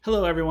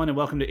Hello, everyone, and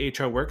welcome to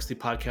HR Works, the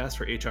podcast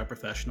for HR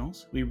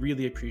professionals. We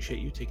really appreciate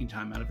you taking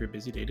time out of your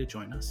busy day to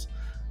join us.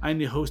 I'm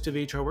the host of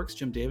HR Works,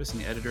 Jim Davis, and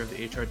the editor of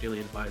the HR Daily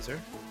Advisor.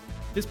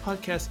 This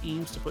podcast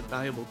aims to put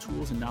valuable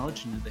tools and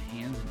knowledge into the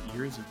hands and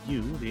ears of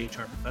you, the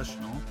HR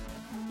professional.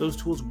 Those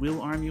tools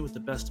will arm you with the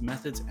best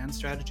methods and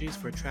strategies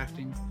for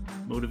attracting,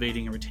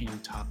 motivating, and retaining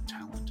top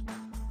talent.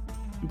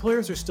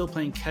 Employers are still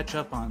playing catch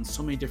up on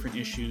so many different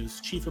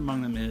issues. Chief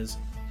among them is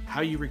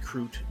how you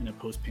recruit in a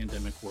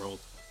post-pandemic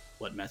world.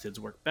 What methods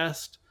work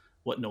best,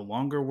 what no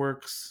longer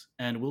works,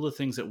 and will the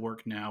things that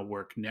work now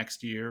work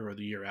next year or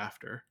the year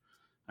after?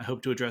 I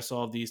hope to address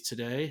all of these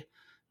today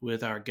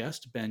with our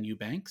guest, Ben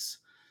Eubanks.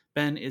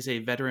 Ben is a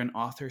veteran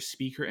author,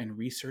 speaker, and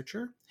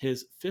researcher.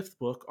 His fifth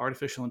book,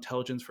 Artificial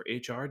Intelligence for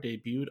HR,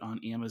 debuted on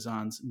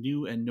Amazon's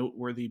new and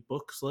noteworthy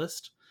books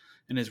list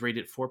and is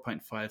rated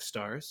 4.5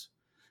 stars.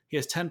 He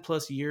has 10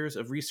 plus years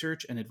of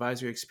research and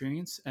advisory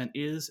experience and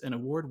is an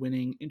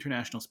award-winning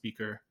international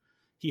speaker.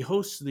 He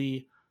hosts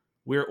the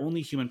We're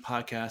Only Human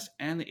podcast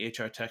and the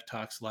HR Tech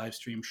Talks live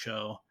stream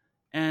show,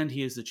 and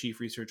he is the Chief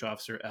Research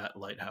Officer at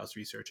Lighthouse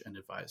Research and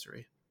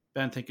Advisory.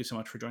 Ben, thank you so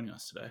much for joining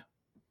us today.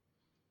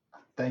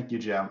 Thank you,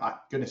 Jim.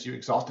 Goodness, you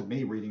exhausted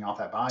me reading off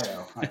that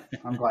bio.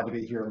 I'm glad to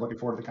be here and looking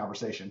forward to the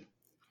conversation.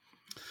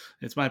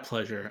 It's my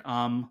pleasure.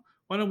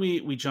 Why don't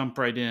we jump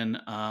right in?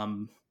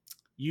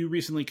 You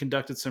recently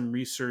conducted some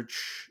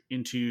research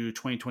into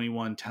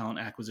 2021 talent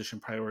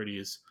acquisition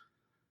priorities.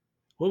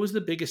 What was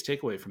the biggest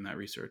takeaway from that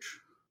research?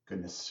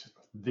 Goodness,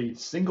 the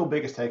single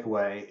biggest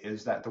takeaway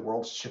is that the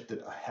world's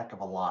shifted a heck of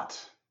a lot.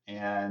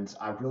 And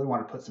I really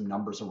want to put some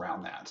numbers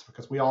around that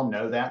because we all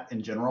know that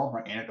in general,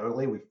 right?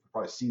 Anecdotally, we've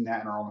probably seen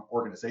that in our own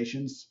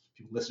organizations.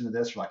 People listen to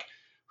this, you're like,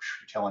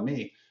 you're telling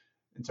me.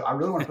 And so I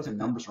really want to put some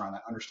numbers around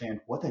that,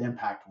 understand what that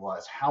impact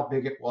was, how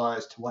big it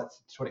was, to what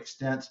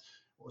extent,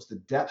 what was the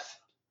depth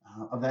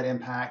of that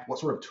impact, what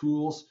sort of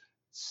tools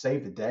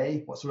save the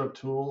day, what sort of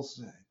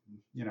tools,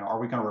 are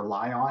we going to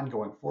rely on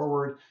going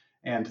forward?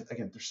 And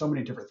again, there's so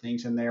many different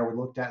things in there. We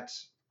looked at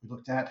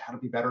how to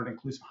be better at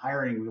inclusive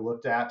hiring. We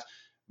looked at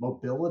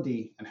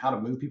mobility and how to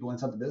move people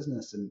inside the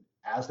business, and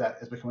as that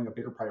is becoming a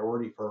bigger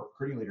priority for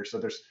recruiting leaders. So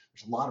there's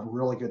a lot of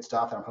really good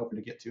stuff that I'm hoping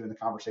to get to in the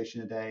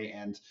conversation today.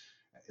 And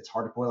it's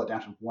hard to boil it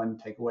down to one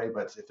takeaway,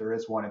 but if there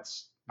is one,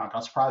 it's not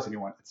going to surprise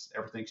anyone.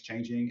 Everything's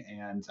changing,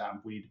 and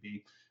we need to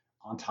be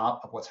on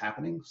top of what's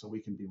happening so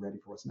we can be ready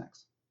for what's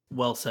next.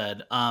 Well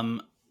said.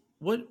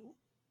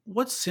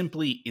 What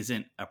simply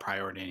isn't a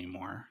priority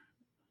anymore?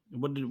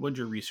 What did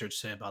your research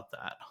say about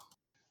that?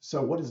 So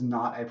what is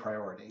not a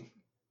priority?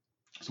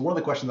 So one of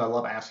the questions I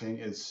love asking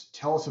is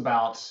tell us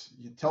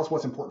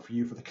what's important for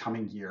you for the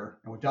coming year.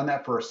 And we've done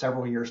that for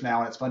several years now,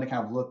 and it's fun to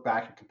kind of look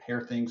back and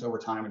compare things over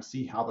time and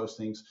see how those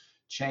things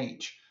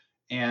change.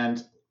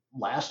 And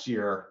last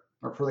year,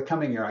 or for the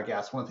coming year, I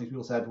guess, one of the things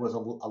people said was a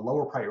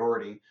lower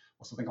priority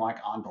was something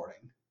like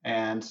onboarding.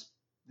 And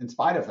in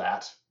spite of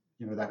that,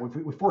 that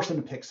we force them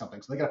to pick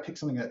something. So they got to pick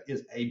something that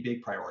is a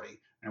big priority.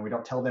 And we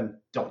don't tell them,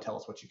 don't tell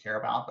us what you care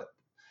about.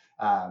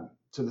 But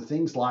so the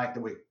things like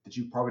that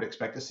you probably would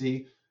expect to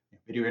see,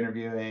 video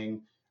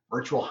interviewing,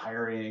 virtual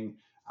hiring,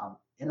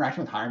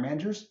 interacting with hiring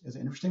managers is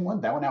an interesting one.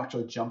 That one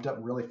actually jumped up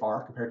really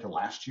far compared to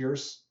last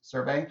year's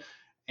survey.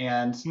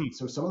 And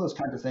so some of those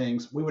kinds of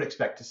things we would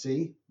expect to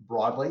see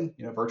broadly,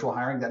 virtual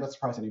hiring, that doesn't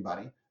surprise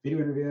anybody. Video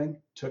interviewing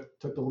took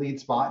the lead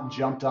spot and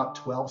jumped up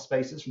 12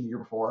 spaces from the year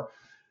before.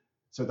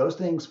 So those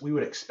things we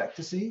would expect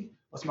to see.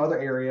 But some other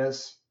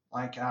areas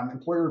like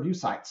employer review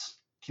sites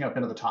came up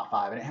into the top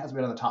 5, and it has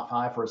been in the top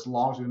 5 for as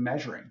long as we've been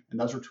measuring. And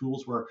those are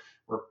tools where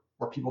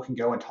people can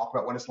go and talk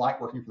about what it's like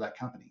working for that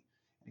company.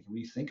 And when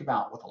you think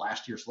about what the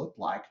last year's looked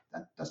like,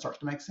 that starts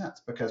to make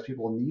sense because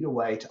people need a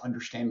way to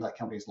understand what that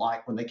company's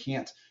like when they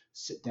can't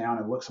sit down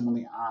and look someone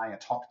in the eye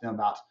and talk to them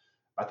about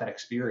that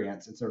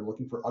experience. And so they're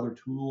looking for other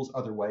tools,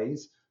 other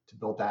ways to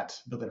build that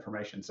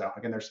information. So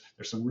again, there's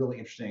some really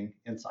interesting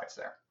insights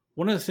there.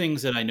 One of the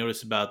things that I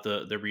noticed about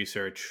the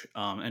research,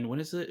 and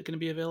when is it going to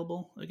be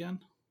available again?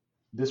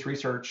 This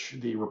research,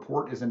 the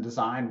report is in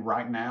design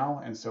right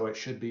now, and so it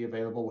should be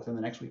available within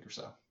the next week or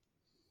so.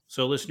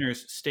 So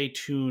listeners, stay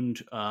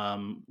tuned.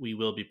 We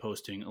will be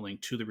posting a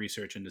link to the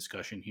research and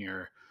discussion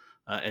here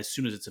as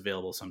soon as it's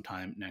available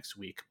sometime next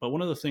week. But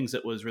one of the things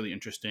that was really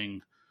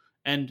interesting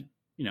and,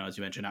 as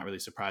you mentioned, not really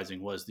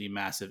surprising was the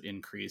massive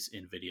increase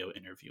in video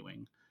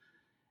interviewing.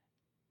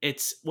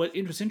 What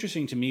was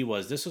interesting to me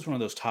was this was one of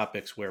those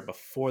topics where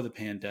before the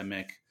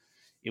pandemic,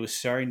 it was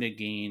starting to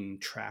gain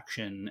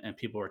traction and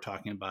people were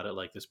talking about it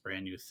like this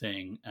brand new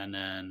thing. And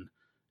then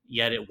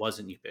yet it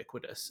wasn't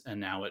ubiquitous. And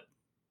now it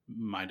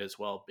might as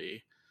well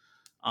be.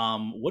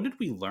 What did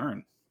we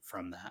learn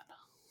from that?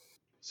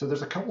 So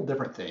there's a couple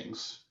different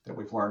things that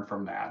we've learned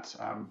from that.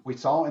 We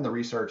saw in the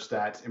research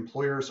that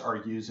employers are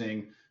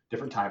using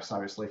different types,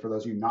 obviously. For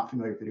those of you not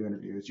familiar with video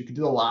interviews, you can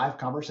do a live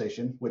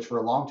conversation, which for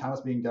a long time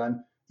was being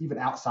done even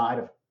outside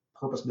of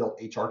purpose-built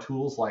HR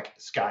tools like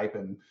Skype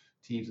and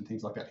Teams and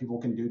things like that. People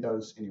can do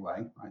those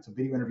anyway, right? So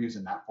video interviews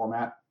in that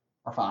format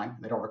are fine.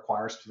 They don't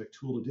require a specific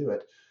tool to do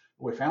it.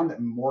 But we found that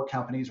more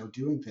companies are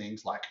doing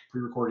things like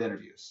pre-recorded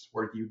interviews,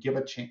 where you give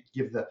a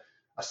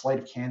slate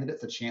of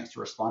candidates a chance to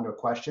respond to a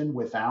question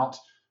without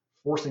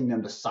forcing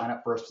them to sign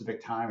up for a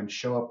specific time and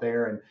show up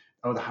there and,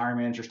 oh, the hiring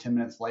manager's 10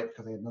 minutes late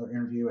because they had another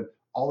interview, and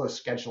all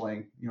those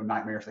scheduling,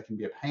 nightmares that can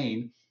be a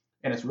pain.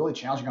 And it's really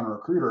challenging on a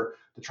recruiter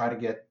to try to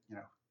get,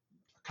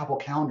 a couple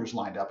calendars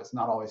lined up. It's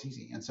not always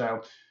easy. And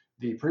so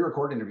the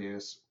pre-recorded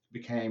interviews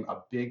became a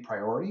big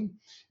priority.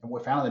 And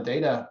what we found in the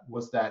data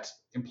was that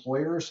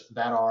employers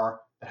that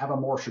have a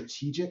more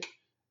strategic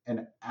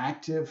and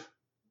active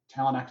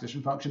talent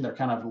acquisition function, they're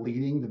kind of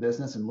leading the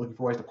business and looking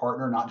for ways to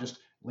partner, not just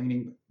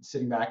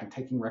sitting back and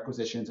taking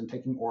requisitions and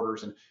taking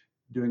orders and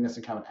doing this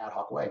in kind of an ad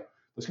hoc way.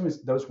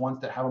 Those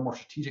ones that have a more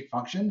strategic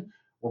function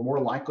were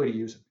more likely to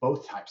use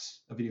both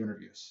types of video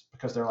interviews,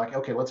 because they're like,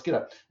 okay, let's get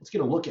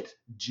a look at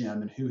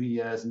Jim and who he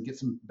is and get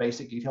some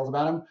basic details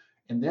about him.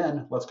 And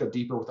then let's go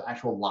deeper with the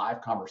actual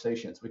live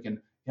conversations. We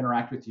can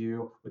interact with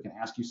you. We can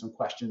ask you some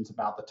questions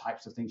about the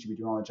types of things you'd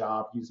be doing on the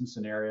job, use some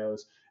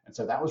scenarios. And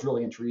so that was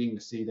really intriguing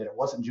to see that it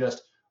wasn't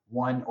just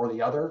one or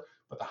the other,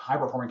 but the high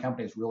performing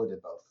companies really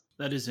did both.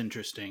 That is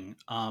interesting.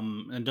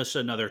 And just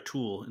another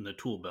tool in the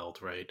tool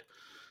belt, right?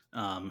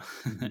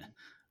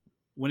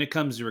 When it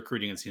comes to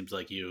recruiting, it seems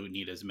like you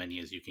need as many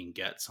as you can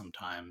get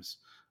sometimes.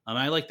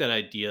 I like that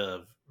idea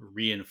of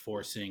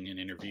reinforcing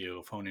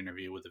a phone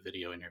interview with a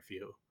video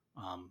interview.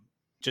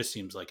 Just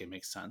seems like it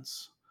makes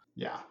sense.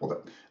 Yeah.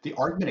 Well, the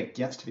argument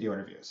against video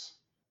interviews,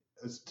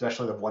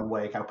 especially the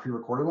one-way kind of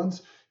pre-recorded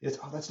ones, is,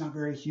 oh, that's not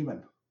very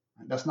human.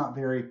 That's not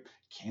very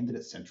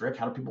candidate-centric.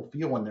 How do people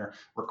feel when they're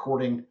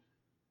recording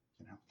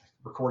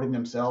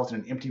themselves in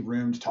an empty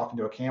room talking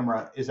to a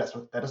camera?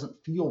 That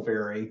doesn't feel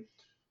very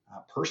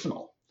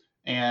personal.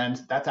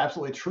 And that's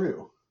absolutely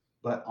true.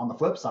 But on the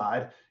flip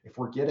side, if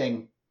we're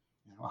getting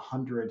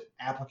 100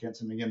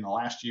 applicants, and again, in the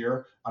last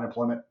year,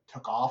 unemployment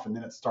took off, and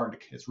then it's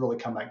really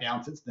come back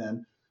down since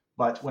then.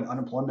 But when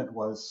unemployment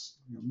was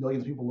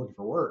millions of people looking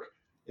for work,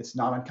 it's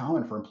not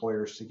uncommon for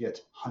employers to get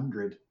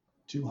 100,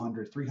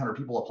 200, 300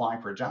 people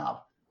applying for a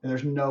job. And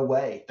there's no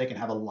way they can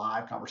have a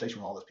live conversation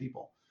with all those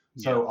people.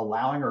 Yeah. So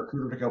allowing a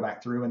recruiter to go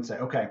back through and say,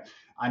 okay,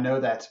 I know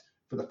that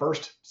for the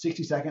first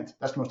 60 seconds,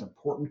 that's the most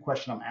important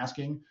question I'm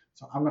asking.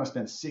 So I'm going to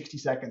spend 60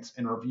 seconds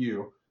and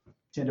review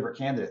 10 different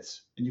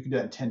candidates, and you can do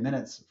that in 10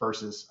 minutes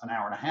versus an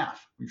hour and a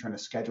half when you're trying to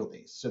schedule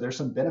these. So there's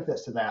some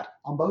benefits to that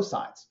on both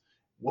sides.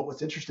 What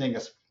was interesting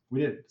is we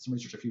did some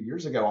research a few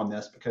years ago on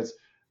this, because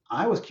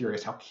I was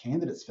curious how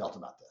candidates felt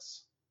about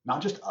this.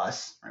 Not just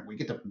us, right? We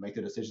get to make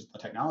the decisions on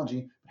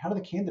technology, but how do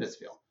the candidates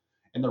feel?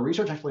 And the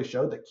research actually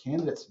showed that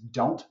candidates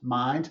don't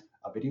mind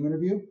a video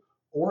interview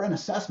or an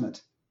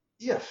assessment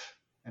if,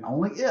 and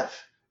only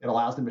if, it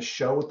allows them to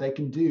show what they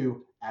can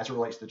do as it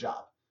relates to the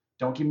job.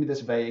 Don't give me this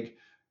vague,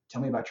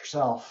 tell me about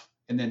yourself,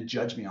 and then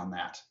judge me on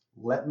that.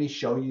 Let me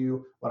show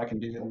you what I can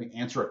do. Let me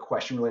answer a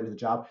question related to the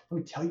job. Let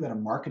me tell you about a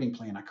marketing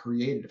plan I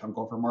created if I'm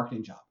going for a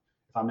marketing job.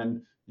 If I'm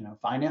in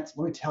finance,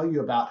 let me tell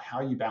you about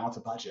how you balance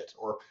a budget,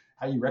 or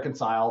how you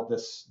reconcile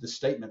this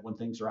statement when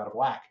things are out of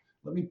whack.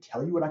 Let me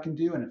tell you what I can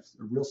do. And if it's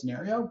a real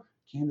scenario,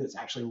 candidates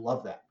actually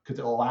love that, because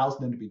it allows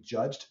them to be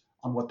judged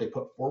on what they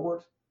put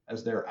forward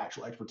as their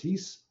actual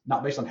expertise,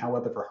 not based on how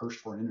well they've rehearsed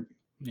for an interview.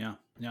 Yeah,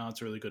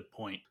 that's a really good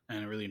point,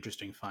 and a really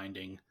interesting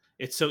finding.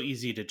 It's so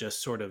easy to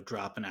just sort of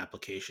drop an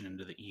application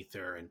into the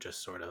ether and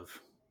just sort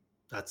of,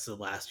 that's the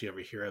last you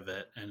ever hear of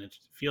it. And it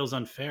feels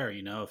unfair,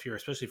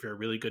 especially if you're a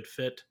really good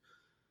fit,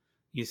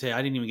 you say,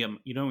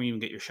 you don't even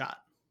get your shot,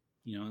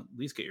 at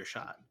least get your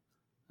shot.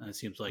 And it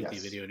seems like yes.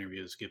 The video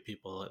interviews give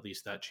people at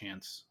least that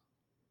chance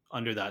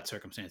under that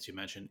circumstance you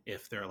mentioned,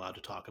 if they're allowed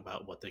to talk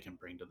about what they can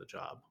bring to the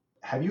job.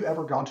 Have you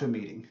ever gone to a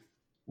meeting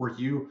where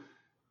you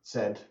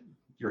said,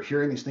 you're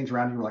hearing these things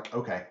around you, you're like,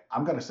 okay,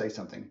 I'm going to say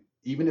something.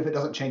 Even if it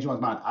doesn't change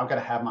anyone's mind, I've got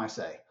to have my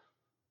say,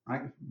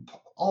 right?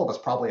 All of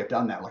us probably have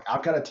done that. Like,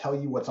 I've got to tell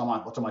you what's on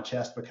my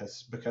chest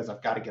because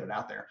I've got to get it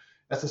out there.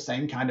 That's the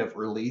same kind of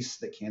release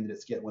that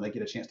candidates get when they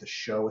get a chance to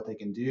show what they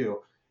can do.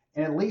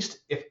 And at least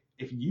if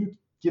you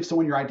give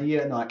someone your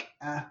idea and they're like,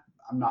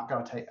 I'm not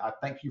going to I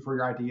thank you for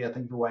your idea.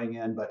 Thank you for weighing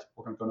in, but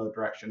we're going to go another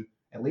direction.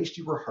 At least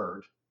you were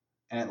heard,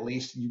 and at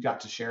least you got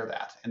to share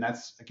that. And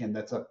that's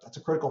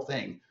a critical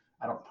thing.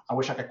 I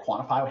wish I could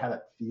quantify how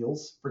that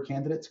feels for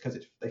candidates, because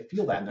they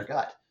feel that in their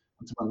gut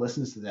when someone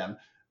listens to them.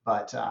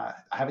 But I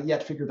haven't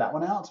yet figured that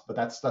one out. But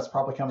that's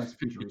probably coming to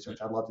future research.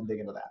 I'd love to dig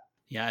into that.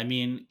 Yeah,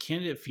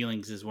 candidate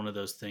feelings is one of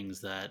those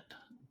things that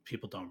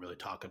people don't really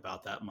talk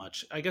about that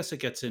much. I guess it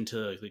gets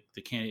into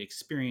the candidate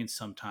experience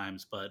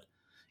sometimes, but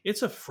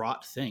it's a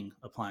fraught thing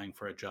applying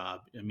for a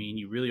job.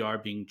 You really are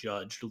being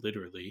judged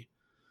literally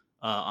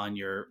on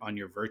your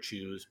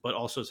virtues, but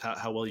also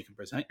how well you can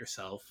present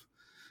yourself.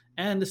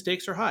 And the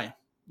stakes are high,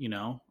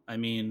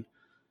 maybe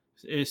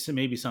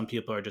some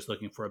people are just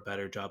looking for a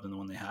better job than the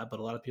one they have, but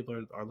a lot of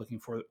people are looking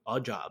for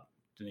a job,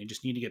 and they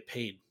just need to get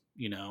paid,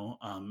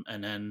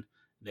 and then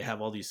they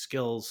have all these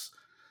skills.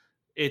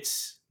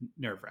 It's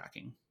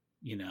nerve-wracking,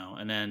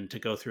 and then to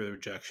go through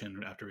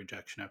rejection after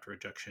rejection after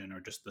rejection, or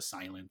just the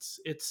silence.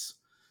 It's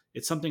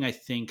something I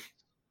think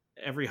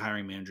every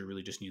hiring manager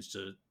really just needs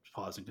to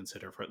pause and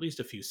consider for at least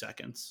a few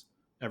seconds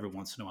every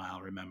once in a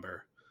while.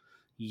 Remember,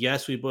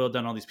 yes, we boiled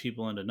down all these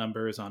people into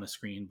numbers on a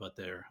screen, but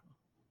they're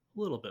a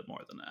little bit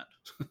more than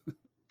that.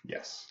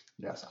 Yes,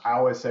 yes. I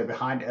always say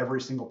behind every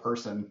single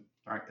person,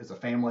 right, is a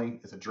family,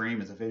 is a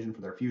dream, is a vision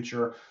for their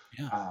future,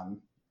 Yeah.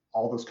 um,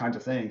 all those kinds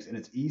of things. And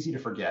it's easy to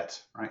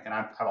forget, right? And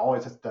I've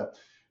always had the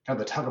kind of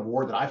the tug of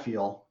war that I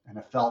feel and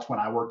I felt when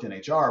I worked in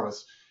HR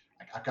was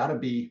I've got to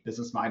be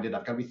business minded.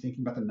 I've got to be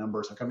thinking about the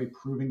numbers. I've got to be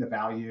proving the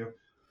value.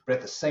 But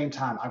at the same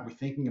time, I'd be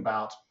thinking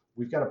about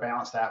we've got to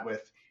balance that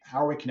with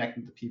how are we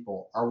connecting to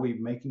people? Are we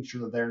making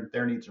sure that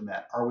their needs are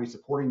met? Are we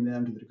supporting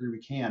them to the degree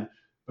we can?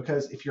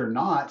 Because if you're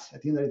not,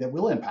 at the end of the day, that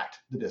will impact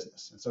the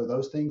business. And so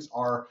those things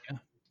are Yeah.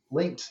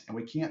 linked, and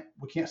we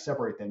can't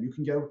separate them. You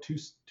can go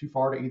too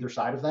far to either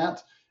side of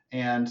that,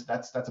 and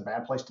that's a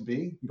bad place to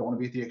be. You don't want to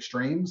be at the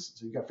extremes.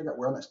 So you got to figure out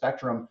where on that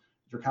spectrum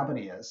your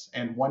company is.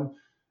 And one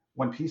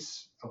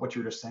piece of what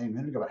you were just saying a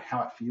minute ago about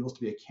how it feels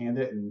to be a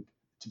candidate and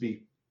to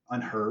be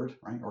unheard,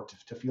 right, or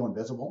to feel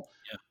invisible.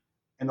 Yeah.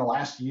 In the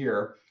last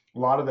year, a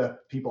lot of the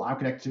people I'm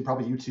connected to,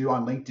 probably you too,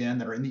 on LinkedIn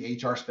that are in the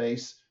HR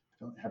space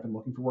have been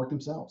looking for work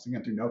themselves.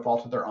 Again, through no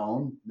fault of their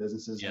own,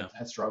 businesses Yeah. have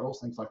had struggles,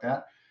 things like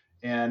that.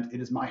 And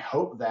it is my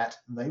hope that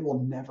they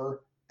will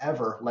never,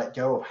 ever let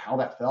go of how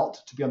that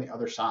felt to be on the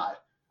other side,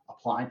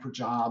 applying for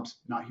jobs,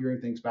 not hearing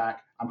things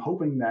back. I'm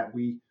hoping that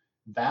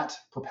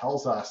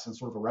propels us in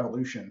sort of a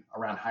revolution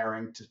around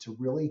hiring to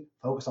really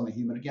focus on the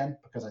human again,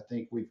 because I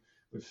think we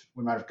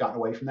might have gotten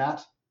away from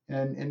that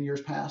in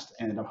years past.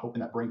 And I'm hoping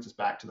that brings us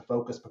back to the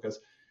focus,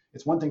 because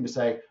it's one thing to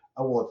say,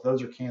 oh, well, if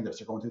those are candidates,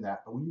 they're going through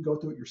that. But when you go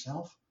through it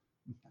yourself,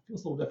 that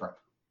feels a little different.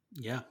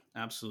 Yeah,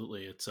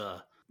 absolutely. It's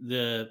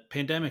the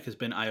pandemic has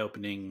been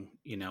eye-opening,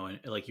 and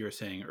like you were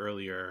saying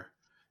earlier,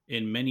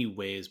 in many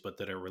ways, but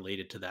that are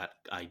related to that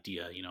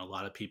idea. A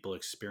lot of people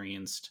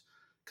experienced,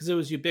 because it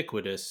was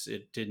ubiquitous,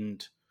 it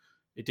didn't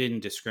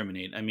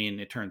discriminate. I mean,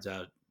 it turns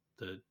out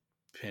the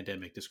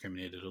pandemic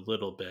discriminated a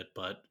little bit,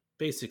 but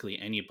basically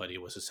anybody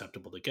was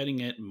susceptible to getting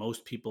it.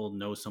 Most people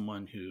know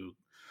someone who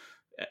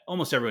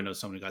almost everyone knows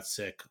someone who got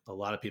sick. A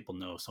lot of people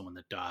know someone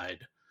that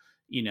died.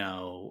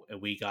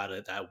 We got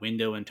that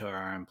window into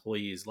our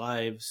employees'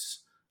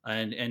 lives,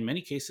 and in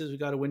many cases, we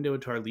got a window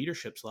into our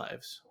leadership's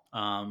lives,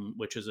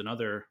 which is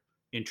another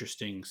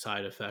interesting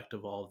side effect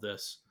of all of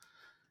this.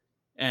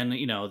 And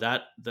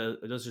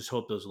let's just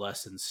hope those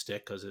lessons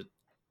stick, because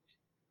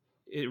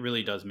it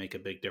really does make a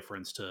big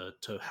difference to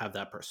have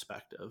that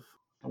perspective.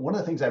 And one of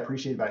the things I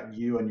appreciate about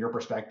you and your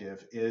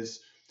perspective is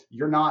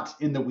you're not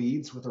in the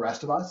weeds with the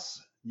rest of us.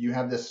 You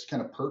have this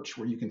kind of perch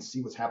where you can see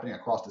what's happening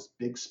across this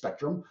big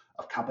spectrum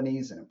of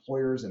companies and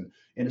employers and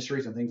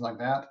industries and things like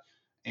that.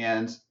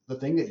 And the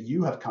thing that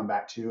you have come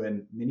back to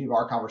in many of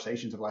our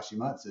conversations of the last few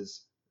months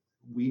is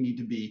we need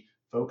to be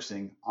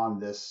focusing on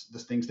this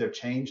things that have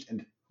changed,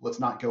 and let's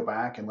not go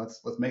back, and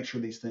let's make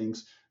sure these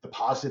things, the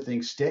positive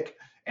things stick,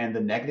 and the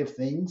negative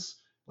things,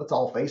 let's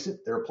all face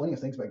it, there are plenty of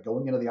things about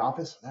going into the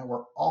office that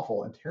were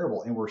awful and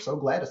terrible, and we're so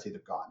glad to see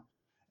them gone.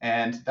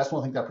 And that's one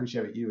of the things I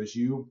appreciate about you is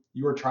you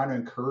are trying to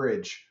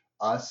encourage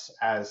us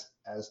as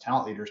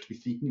talent leaders to be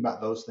thinking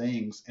about those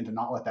things and to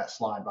not let that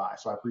slide by.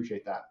 So I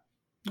appreciate that.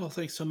 Well,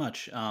 thanks so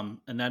much.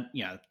 And that,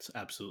 yeah, it's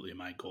absolutely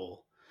my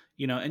goal.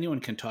 Anyone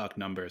can talk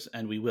numbers,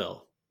 and we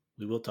will.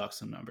 We will talk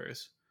some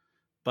numbers.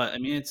 But I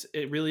mean,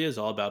 it really is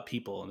all about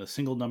people. And the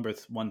single number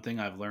one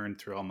thing I've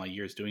learned through all my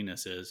years doing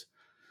this is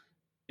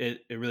it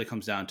really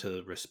comes down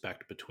to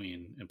respect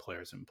between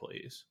employers and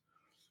employees.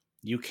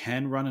 You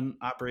can run an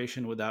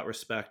operation without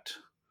respect,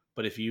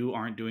 but if you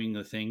aren't doing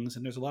the things,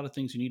 and there's a lot of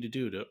things you need to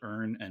do to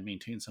earn and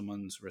maintain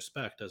someone's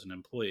respect as an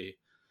employee,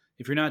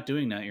 if you're not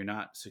doing that, you're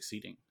not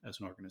succeeding as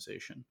an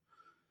organization.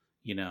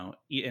 And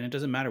it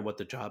doesn't matter what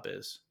the job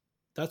is.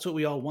 That's what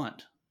we all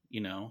want.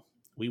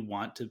 We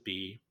want to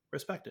be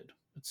respected.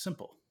 It's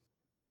simple.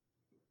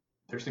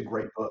 There's a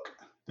great book.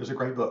 There's a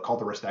great book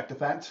called The Respect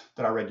Effect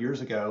that I read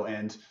years ago,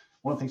 and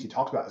one of the things he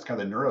talked about is kind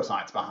of the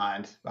neuroscience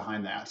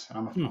behind that.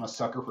 And I'm a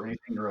sucker for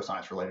anything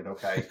neuroscience related.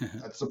 Okay,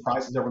 it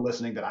surprises everyone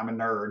listening that I'm a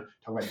nerd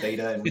talking about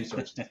data and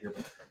research here.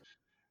 But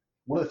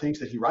one of the things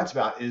that he writes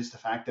about is the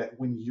fact that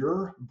when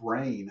your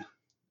brain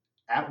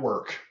at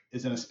work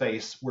is in a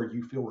space where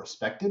you feel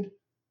respected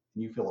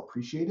and you feel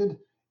appreciated,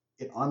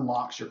 it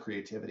unlocks your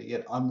creativity.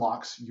 It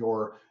unlocks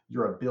your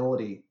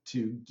ability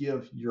to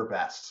give your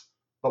best.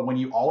 But when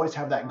you always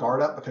have that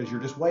guard up because you're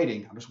just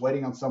waiting, I'm just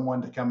waiting on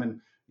someone to come and,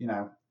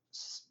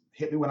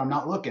 hit me when I'm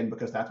not looking,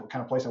 because that's what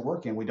kind of place I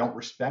work in. We don't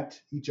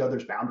respect each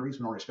other's boundaries.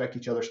 We don't respect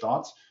each other's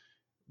thoughts.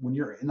 When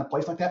you're in a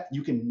place like that,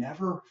 you can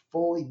never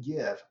fully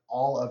give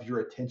all of your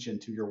attention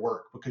to your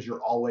work because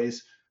you're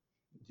always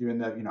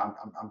doing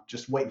I'm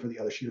just waiting for the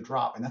other shoe to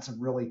drop. And that's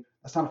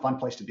not a fun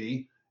place to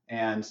be.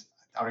 And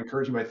I would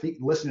encourage you, I think,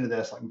 listening to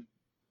this, like,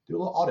 do a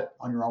little audit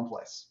on your own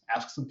place.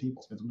 Ask some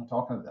people, spend some time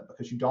talking to them,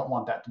 because you don't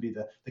want that to be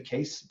the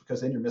case,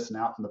 because then you're missing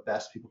out on the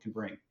best people can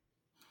bring.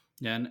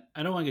 Yeah, and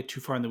I don't want to get too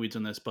far in the weeds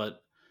on this,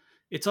 but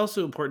it's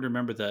also important to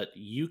remember that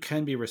you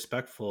can be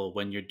respectful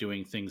when you're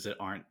doing things that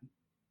aren't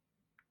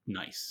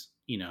nice.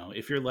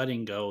 if you're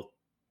letting go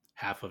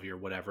half of your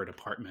whatever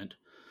department,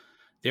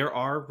 there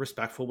are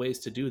respectful ways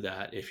to do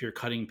that. If you're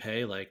cutting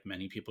pay, like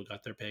many people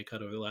got their pay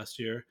cut over the last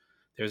year,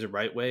 there's a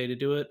right way to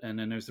do it, and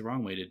then there's the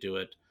wrong way to do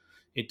it.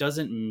 It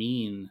doesn't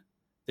mean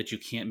that you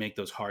can't make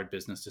those hard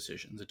business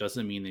decisions. It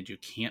doesn't mean that you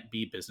can't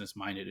be business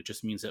minded. It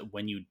just means that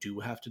when you do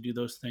have to do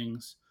those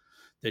things,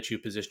 that you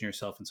position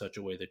yourself in such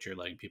a way that you're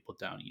letting people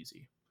down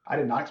easy. I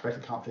did not expect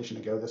the competition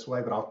to go this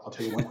way, but I'll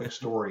tell you one quick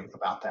story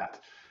about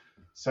that.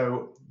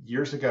 So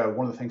years ago,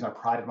 one of the things I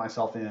prided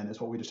myself in is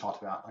what we just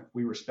talked about. Like,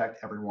 we respect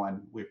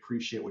everyone. We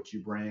appreciate what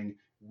you bring.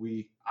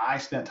 I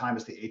spent time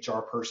as the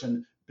HR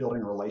person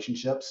building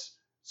relationships.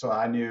 So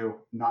I knew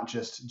not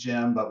just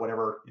Jim, but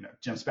whatever,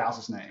 Jim's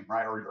spouse's name,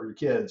 right? Or your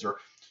kids or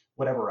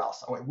whatever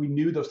else. We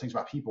knew those things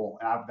about people.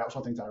 And that was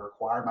one of the things that I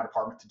required my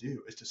department to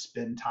do, is to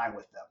spend time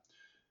with them.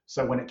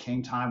 So when it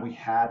came time, we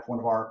had one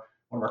of our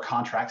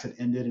contracts had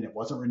ended and it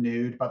wasn't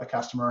renewed by the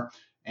customer.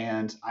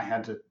 And I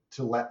had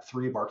to let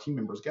 3 of our team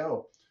members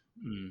go.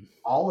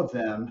 All of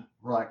them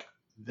were like,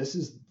 this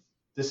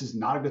is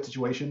not a good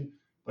situation,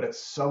 but it's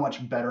so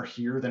much better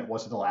here than it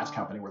was at the last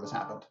company where this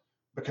happened,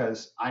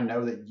 because I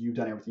know that you've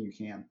done everything you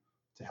can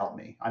to help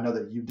me. I know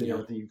that you did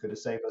everything you could to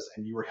save us,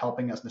 and you were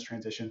helping us in this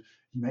transition.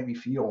 You make me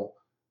feel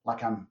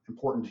like I'm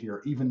important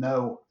here, even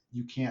though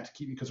you can't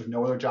keep me because there's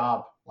no other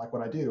job like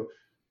what I do.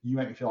 You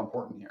make me feel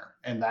important here.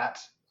 And that,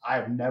 I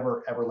have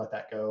never, ever let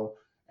that go.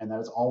 And that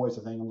is always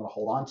the thing I'm going to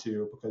hold on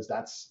to, because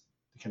that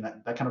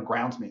kind of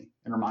grounds me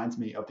and reminds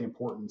me of the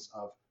importance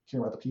of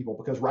caring about the people.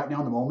 Because right now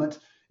in the moment,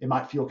 it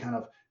might feel kind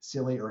of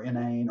silly or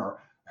inane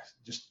or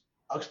just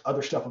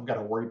other stuff I've got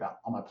to worry about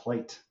on my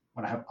plate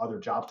when I have other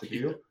jobs to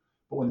do.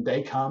 But when the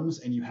day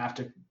comes and you have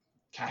to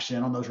cash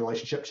in on those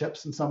relationship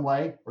chips in some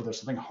way, or there's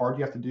something hard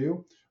you have to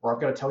do, or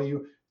I've got to tell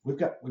you, we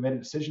made a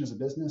decision as a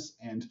business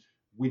and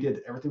we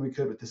did everything we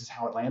could, but this is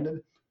how it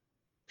landed.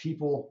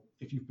 People,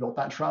 if you've built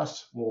that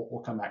trust,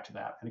 we'll come back to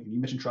that. And again, you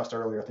mentioned trust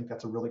earlier. I think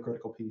that's a really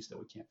critical piece that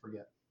we can't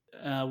forget.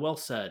 Well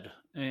said.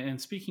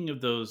 And speaking of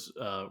those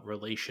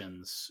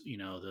relations,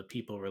 the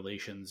people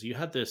relations, you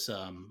had this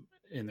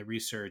in the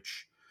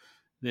research,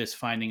 this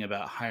finding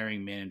about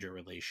hiring manager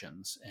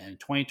relations. And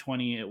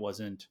 2020, it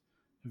wasn't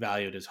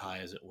valued as high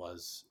as it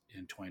was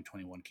in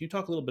 2021. Can you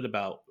talk a little bit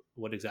about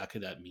what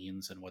exactly that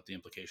means and what the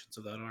implications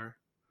of that are?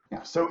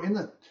 Yeah. So in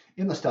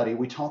the study,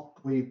 we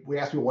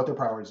ask people what their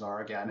priorities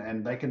are again,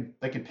 and they can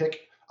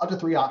pick up to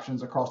 3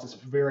 options across this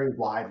very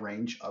wide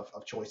range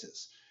of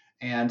choices.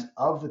 And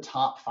of the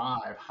top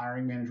 5,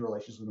 hiring manager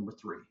relations was number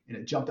 3, and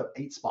it jumped up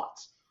 8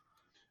 spots.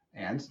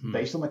 And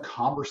based on the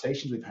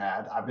conversations we've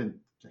had, I've been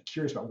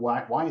curious about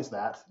why is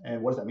that,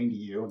 and what does that mean to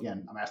you?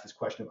 Again, I'm asking this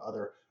question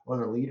of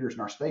other leaders in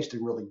our space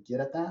to really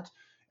get at that.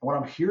 And what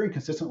I'm hearing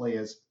consistently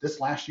is this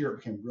last year it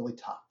became really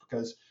tough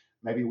because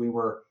maybe we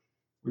were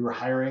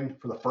hiring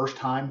for the first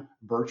time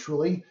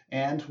virtually,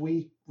 and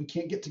we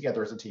can't get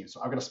together as a team.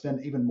 So I'm going to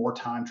spend even more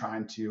time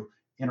trying to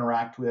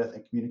interact with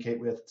and communicate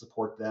with and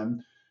support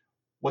them.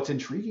 What's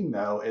intriguing,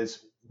 though,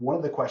 is one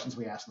of the questions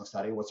we asked in the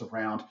study was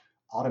around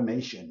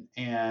automation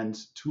and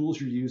tools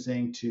you're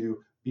using to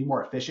be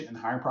more efficient in the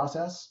hiring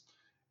process.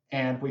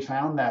 And we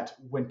found that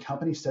when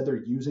companies said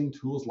they're using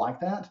tools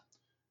like that,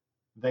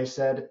 they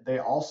said they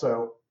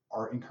also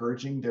are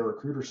encouraging their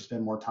recruiters to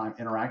spend more time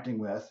interacting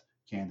with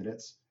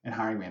candidates and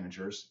hiring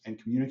managers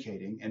and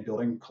communicating and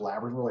building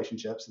collaborative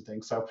relationships and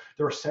things. So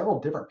there were several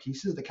different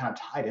pieces that kind of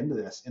tied into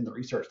this in the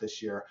research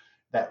this year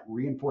that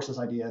reinforce this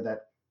idea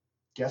that,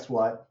 guess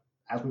what,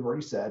 as we've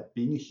already said,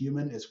 being a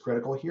human is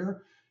critical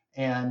here.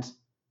 And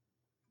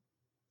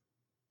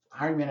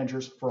hiring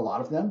managers, for a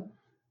lot of them,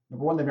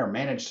 number one, they've never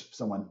managed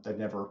someone that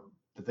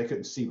they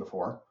couldn't see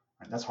before.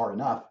 Right? That's hard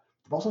enough.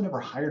 They've also never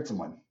hired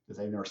someone that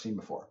they've never seen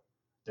before.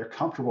 They're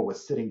comfortable with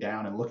sitting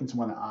down and looking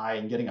someone in the eye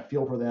and getting a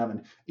feel for them.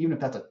 And even if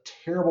that's a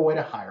terrible way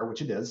to hire,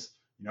 which it is,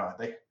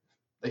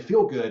 they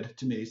feel good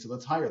to me, so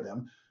let's hire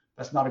them.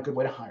 That's not a good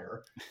way to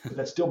hire, but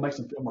that still makes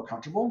them feel more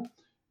comfortable.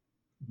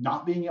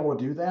 Not being able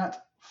to do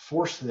that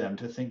forced them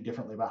to think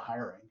differently about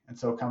hiring. And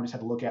so companies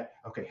had to look at,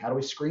 okay, how do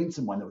we screen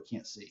someone that we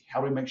can't see?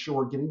 How do we make sure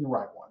we're getting the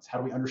right ones? How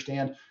do we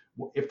understand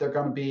if they're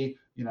going to be,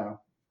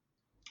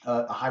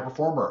 a high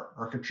performer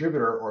or a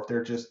contributor, or if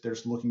they're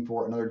just looking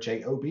for another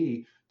job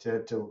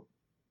to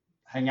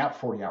hang out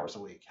 40 hours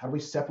a week? How do we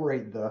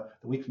separate the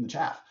wheat from the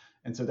chaff?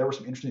 And so there were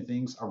some interesting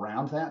things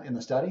around that in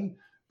the study,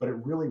 but it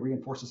really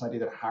reinforced this idea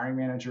that hiring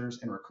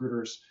managers and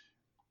recruiters,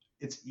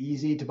 it's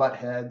easy to butt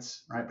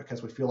heads, right?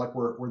 Because we feel like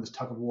we're in this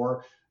tug of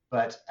war.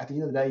 But at the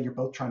end of the day, you're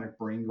both trying to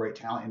bring great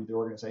talent into the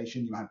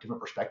organization. You might have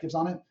different perspectives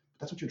on it, but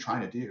that's what you're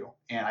trying to do.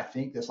 And I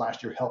think this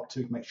last year helped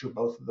to make sure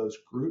both of those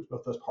groups,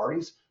 both those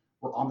parties,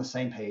 were on the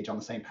same page, on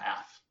the same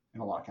path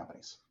in a lot of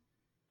companies.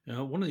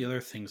 One of the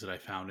other things that I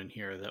found in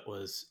here that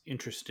was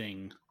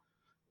interesting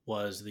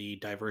was the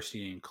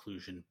diversity and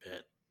inclusion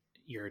bit.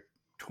 Your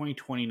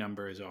 2020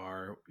 numbers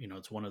are,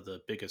 it's one of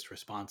the biggest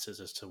responses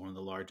as to one of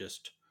the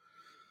largest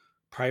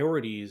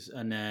priorities.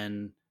 And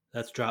then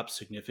that's dropped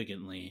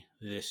significantly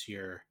this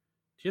year.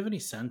 Do you have any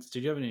sense?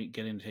 Did you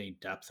get into any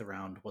depth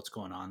around what's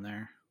going on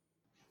there?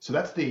 So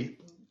that's the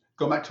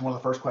Go back to one of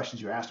the first questions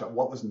you asked about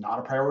what was not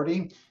a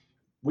priority.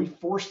 We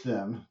forced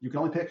them, you can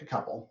only pick a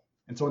couple.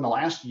 And so in the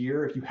last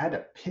year, if you had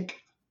to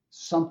pick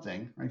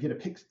something, right, if you had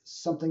to pick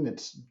something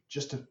that's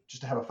just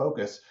to have a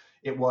focus,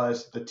 it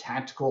was the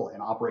tactical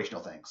and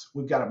operational things.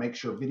 We've got to make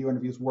sure video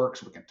interviews work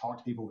so we can talk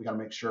to people. We got to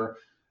make sure,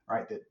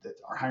 right, that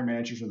our hiring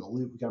managers are in the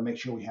loop. We got to make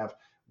sure we have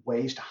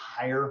ways to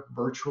hire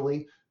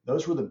virtually.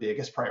 Those were the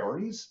biggest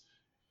priorities.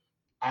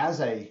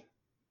 As an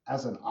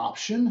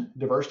option,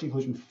 diversity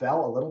inclusion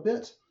fell a little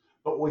bit.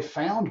 But what we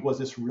found was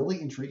this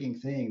really intriguing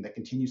thing that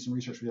continued some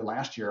research we did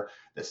last year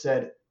that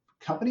said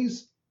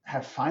companies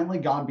have finally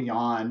gone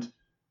beyond,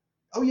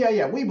 oh,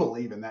 yeah, we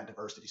believe in that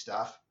diversity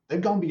stuff. They've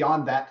gone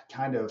beyond that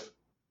kind of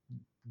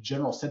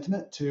general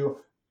sentiment to,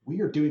 we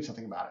are doing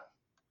something about it.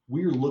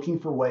 We are looking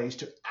for ways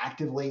to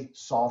actively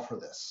solve for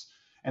this.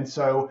 And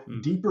so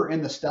deeper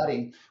in the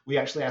study, we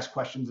actually asked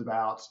questions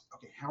about,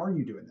 okay, how are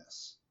you doing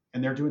this?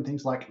 And they're doing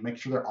things like make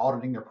sure they're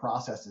auditing their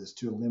processes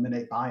to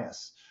eliminate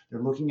bias. They're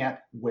looking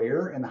at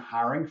where in the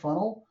hiring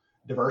funnel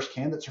diverse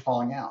candidates are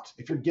falling out.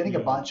 If you're getting a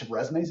bunch of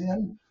resumes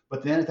in,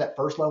 but then at that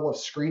first level of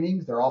screening,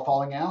 they're all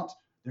falling out,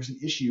 there's an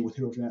issue with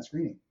whoever's doing that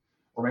screening.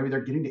 Or maybe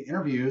they're getting to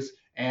interviews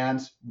and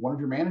one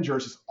of your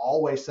managers is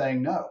always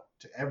saying no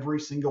to every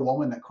single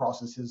woman that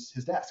crosses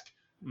his desk.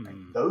 Right?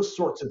 Those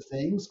sorts of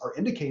things are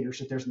indicators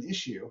that there's an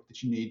issue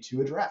that you need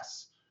to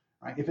address.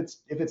 Right? If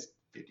it's 50-50,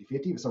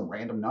 if it's a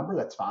random number,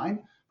 that's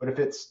fine. But if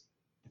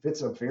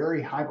it's a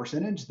very high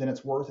percentage, then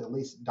it's worth at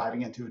least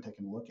diving into and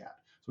taking a look at.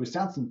 So we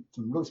found some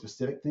really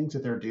specific things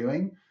that they're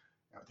doing.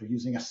 They're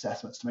using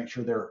assessments to make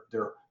sure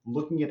they're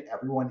looking at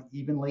everyone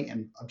evenly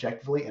and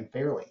objectively and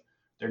fairly.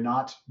 They're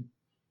not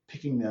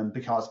picking them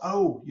because,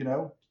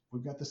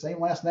 we've got the same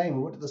last name,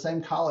 we went to the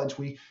same college,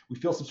 we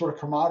feel some sort of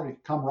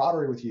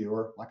camaraderie with you,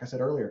 or like I said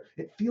earlier,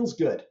 it feels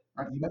good,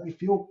 right? You make me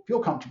feel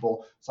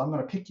comfortable, so I'm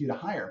going to pick you to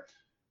hire.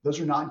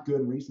 Those are not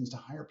good reasons to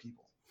hire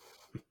people.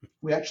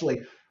 We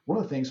actually, one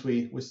of the things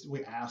we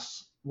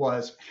asked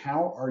was,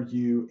 how are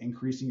you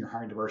increasing your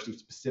hiring diversity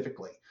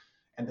specifically?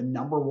 And the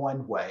number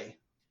one way,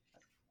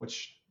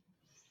 which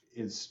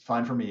is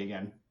fun for me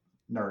again,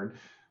 nerd,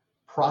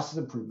 process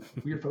improvement.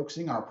 We are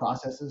focusing on our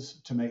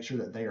processes to make sure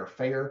that they are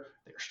fair,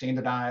 they are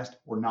standardized.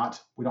 We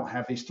don't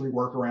have these 3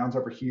 workarounds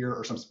over here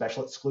or some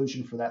special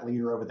exclusion for that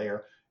leader over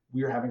there.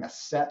 We are having a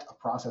set of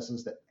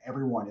processes that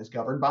everyone is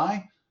governed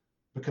by,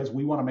 because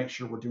we want to make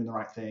sure we're doing the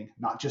right thing,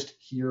 not just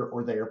here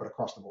or there, but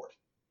across the board.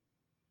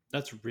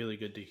 That's really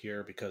good to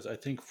hear, because I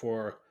think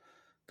for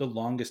the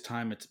longest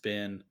time it's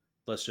been,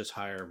 let's just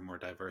hire more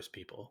diverse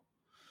people,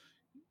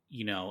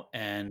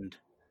 and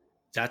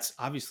that's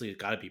obviously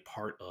got to be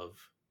part of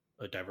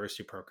a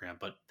diversity program,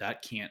 but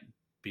that can't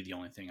be the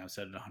only thing. I've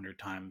said it 100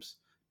 times,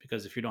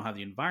 because if you don't have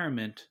the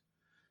environment,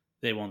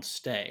 they won't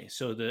stay.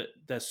 So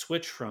the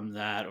switch from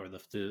that, or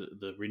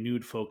the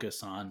renewed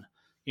focus on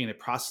getting the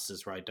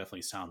processes right,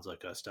 definitely sounds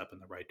like a step in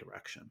the right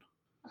direction.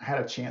 I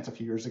had a chance a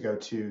few years ago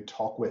to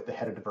talk with the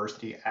head of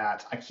diversity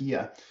at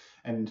IKEA,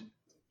 and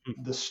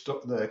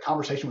the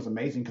conversation was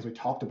amazing because we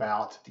talked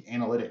about the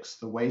analytics,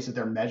 the ways that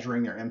they're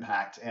measuring their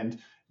impact. And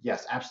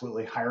yes,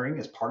 absolutely, hiring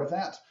is part of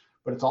that,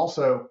 but it's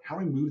also how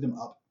we move them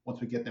up once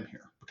we get them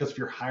here. Because if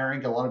you're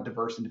hiring a lot of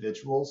diverse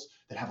individuals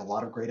that have a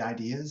lot of great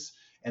ideas,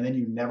 and then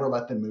you never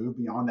let them move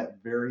beyond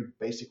that very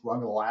basic rung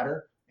of the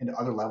ladder into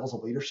other levels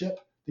of leadership,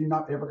 then you're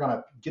not ever going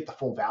to get the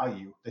full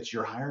value that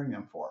you're hiring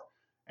them for.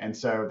 And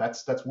so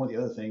that's one of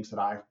the other things that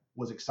I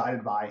was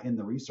excited by in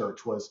the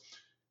research was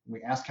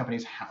we asked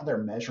companies how they're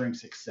measuring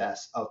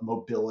success of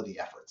mobility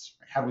efforts.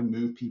 How do we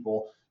move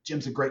people?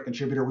 Jim's a great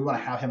contributor. We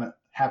want to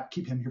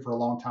keep him here for a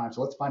long time.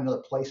 So let's find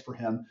another place for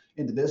him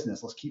in the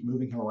business. Let's keep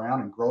moving him around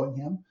and growing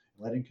him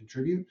and letting him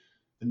contribute.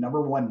 The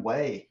number one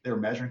way they're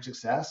measuring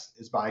success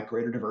is by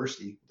greater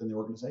diversity within the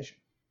organization.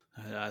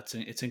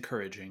 It's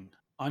encouraging.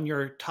 On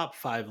your top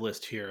 5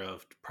 list here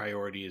of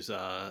priorities,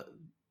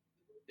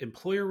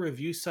 employer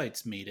review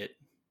sites made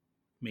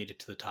it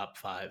to the top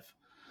 5,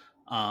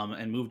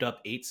 and moved up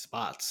 8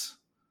 spots.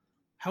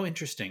 How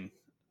interesting.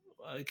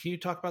 Can you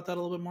talk about that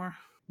a little bit more?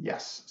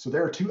 Yes. So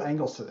there are 2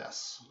 angles to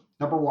this.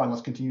 Number one,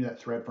 let's continue that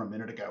thread from a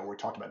minute ago where we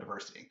talked about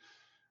diversity.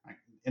 Right?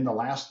 In the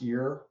last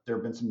year, there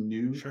have been some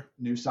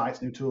new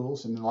sites, new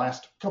tools. And in the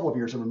last couple of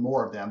years, there have been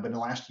more of them. But in the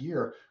last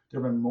year,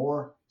 there have been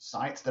more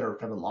sites that have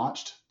been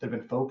launched that have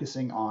been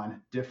focusing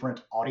on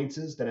different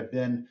audiences that have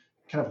been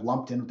kind of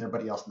lumped in with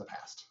everybody else in the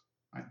past.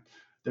 Right?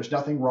 There's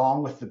nothing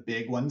wrong with the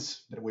big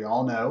ones that we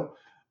all know,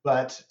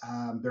 but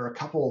there are a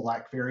couple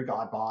like Fairy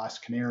God Boss,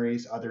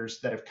 Canaries, others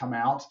that have come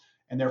out,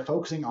 and they're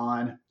focusing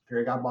on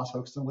Fairy God Boss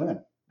focuses on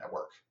women at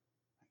work.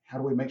 How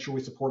do we make sure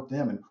we support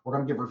them? And we're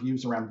going to give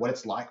reviews around what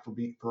it's like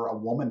for a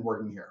woman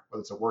working here,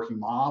 whether it's a working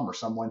mom or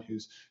someone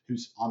who's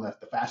on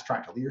the fast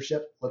track to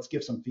leadership. Let's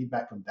give some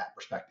feedback from that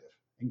perspective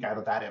and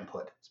gather that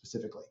input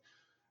specifically.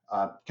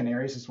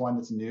 Canaries is one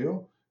that's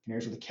new.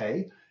 Canaries with a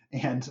K.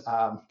 And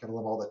gotta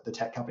love all the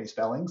tech company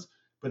spellings,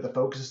 but the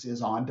focus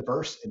is on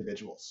diverse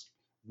individuals.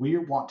 We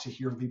want to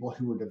hear from people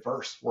who are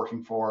diverse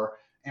working for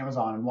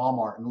Amazon and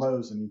Walmart and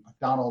Lowe's and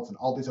McDonald's and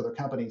all these other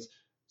companies,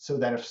 so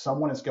that if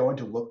someone is going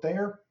to look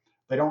there,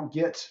 they don't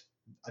get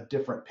a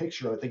different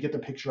picture of it. They get the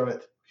picture of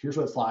it. Here's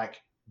what it's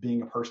like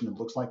being a person that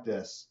looks like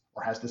this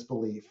or has this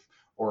belief,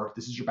 or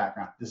this is your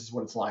background. This is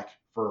what it's like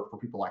for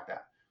people like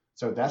that.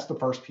 So that's the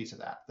first piece of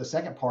that. The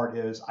second part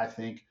is, I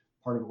think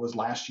part of it was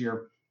last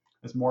year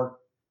is more,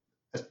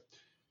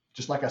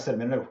 just like I said a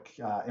minute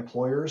ago,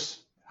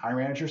 employers,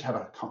 hiring managers have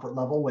a comfort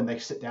level when they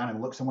sit down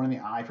and look someone in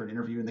the eye for an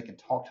interview and they can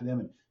talk to them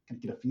and can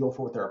get a feel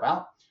for what they're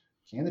about.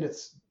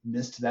 Candidates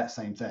missed that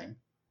same thing.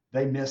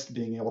 They missed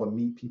being able to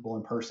meet people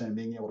in person and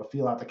being able to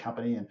feel out the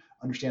company and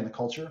understand the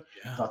culture.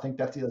 Yeah. So I think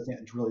that's the other thing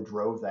that really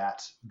drove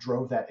that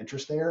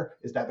interest there,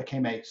 is that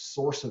became a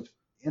source of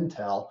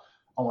intel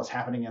on what's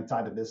happening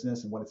inside the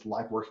business and what it's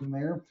like working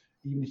there,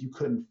 even if you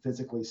couldn't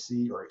physically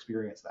see or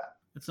experience that.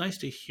 It's nice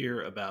to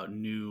hear about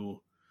new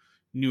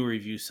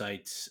review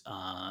sites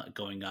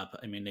going up.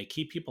 I mean, they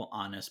keep people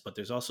honest, but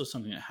there's also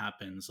something that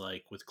happens,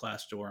 like with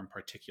Glassdoor in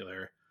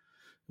particular.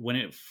 When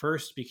it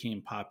first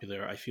became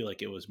popular, I feel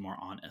like it was more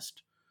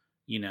honest,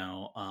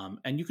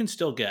 and you can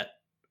still get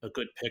a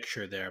good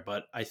picture there.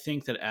 But I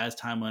think that as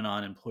time went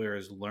on,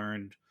 employers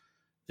learned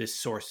this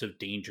source of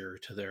danger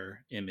to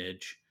their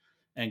image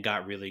and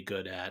got really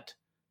good at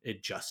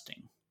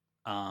adjusting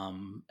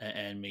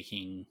and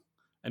making.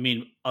 I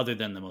mean, other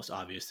than the most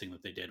obvious thing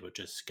that they did, which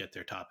is get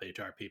their top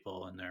HR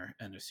people and their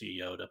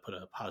CEO to put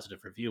a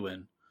positive review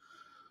in.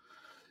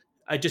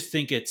 I just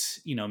think it's,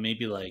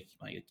 maybe like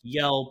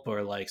Yelp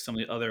or like some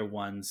of the other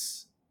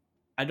ones.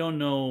 I don't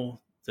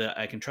know that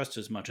I can trust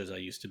as much as I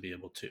used to be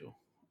able to.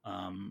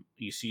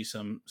 You see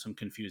some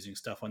confusing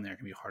stuff on there. It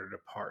can be harder to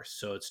parse.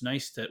 So it's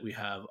nice that we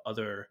have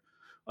other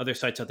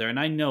sites out there. And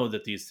I know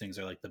that these things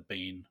are like the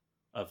bane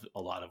of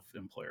a lot of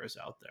employers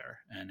out there.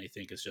 And I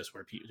think it's just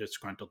where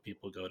disgruntled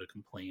people go to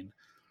complain.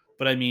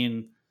 But I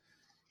mean,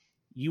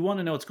 you want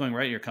to know what's going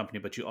right in your company,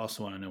 but you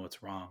also want to know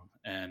what's wrong.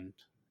 And,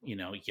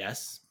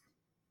 yes,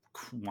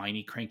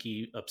 whiny,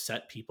 cranky,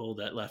 upset people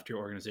that left your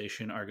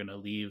organization are going to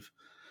leave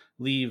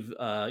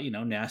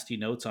nasty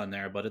notes on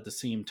there. But at the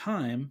same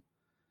time,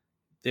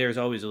 there's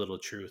always a little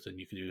truth, and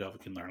you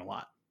can learn a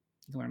lot.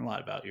 You can learn a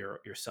lot about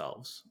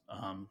yourselves.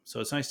 So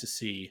it's nice to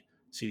see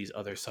these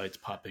other sites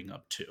popping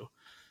up too,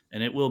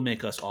 and it will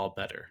make us all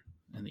better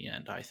in the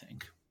end, I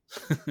think.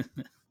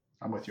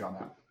 I'm with you on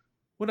that.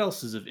 What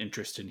else is of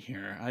interest in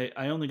here?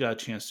 I only got a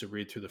chance to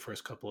read through the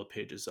first couple of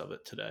pages of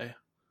it today.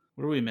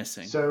 What are we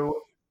missing?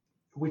 So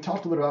we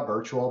talked a little about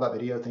virtual, about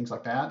video, things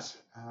like that.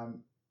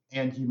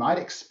 And you might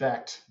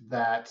expect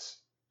that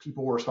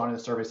people were responding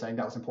to the survey saying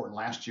that was important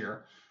last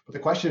year. But the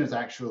question is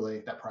actually,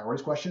 that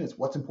priorities question is,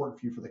 what's important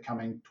for you for the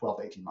coming 12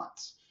 to 18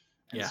 months?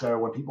 And so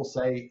when people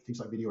say things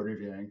like video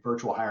interviewing,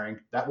 virtual hiring,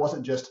 that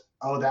wasn't just,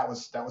 oh, that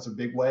was a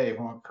big wave,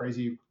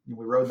 crazy,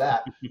 we rode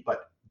that.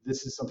 But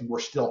this is something we're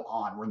still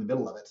on. We're in the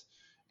middle of it.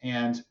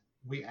 And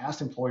we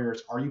asked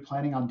employers, are you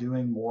planning on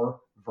doing more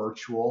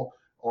virtual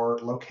or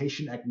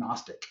location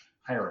agnostic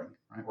hiring?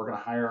 Right? We're going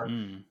to hire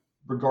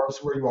regardless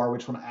of where you are. We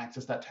just want to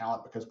access that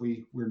talent because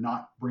we're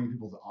not bringing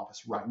people to the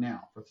office right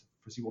now for the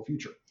foreseeable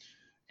future.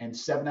 And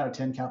 7 out of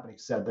 10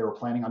 companies said they were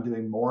planning on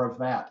doing more of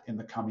that in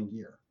the coming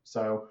year.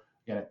 So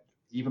again,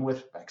 even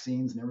with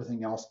vaccines and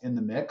everything else in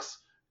the mix,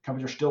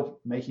 companies are still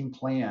making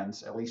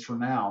plans, at least for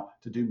now,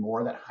 to do more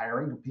of that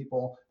hiring of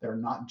people that are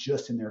not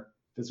just in their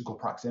physical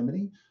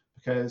proximity,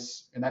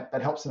 and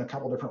that helps in a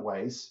couple different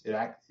ways. It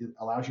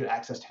allows you to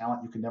access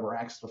talent you could never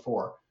access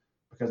before,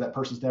 because that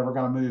person's never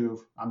going to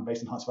move. I'm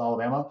based in Huntsville,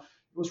 Alabama.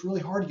 It was really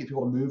hard to get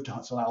people to move to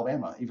Huntsville,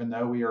 Alabama, even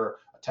though we are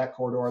a tech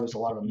corridor. There's a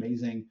lot of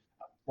amazing,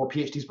 more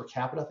PhDs per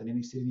capita than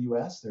any city in the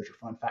U.S. There's your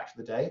fun fact of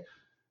the day.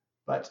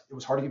 But it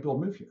was hard to get people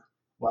to move here.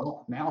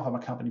 Well, now if I'm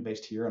a company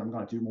based here and I'm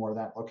going to do more of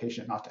that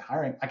location agnostic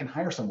hiring, I can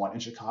hire someone in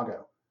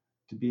Chicago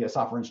to be a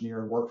software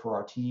engineer and work for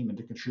our team and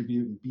to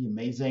contribute and be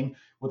amazing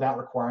without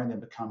requiring them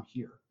to come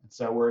here. And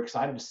so we're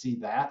excited to see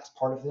that as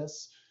part of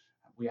this.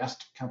 We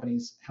asked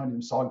companies how many of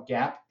them saw a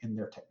gap in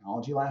their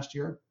technology last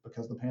year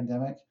because of the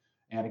pandemic.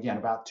 And again,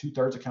 about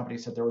 2/3 of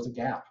companies said there was a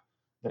gap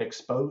that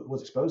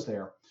was exposed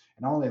there.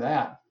 And not only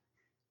that,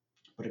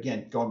 but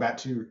again, going back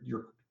to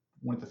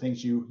one of the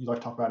things you like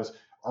to talk about is,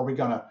 are we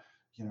going to,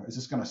 is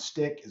this going to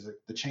stick? Is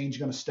the change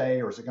going to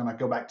stay, or is it going to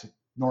go back to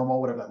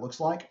normal, whatever that looks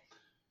like?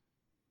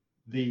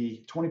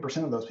 The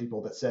 20% of those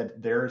people that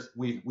said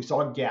we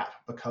saw a gap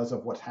because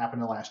of what's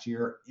happened in the last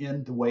year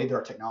in the way that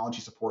our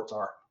technology supports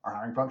our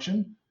hiring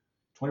function,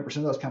 20%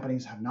 of those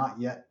companies have not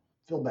yet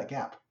filled that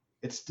gap.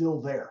 It's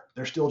still there.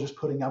 They're still just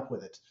putting up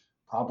with it,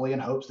 probably in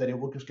hopes that it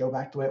will just go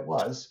back the way it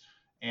was.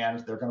 And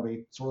they're going to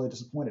be sorely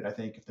disappointed, I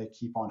think, if they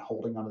keep on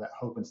holding onto that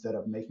hope instead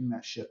of making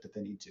that shift that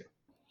they need to.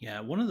 Yeah,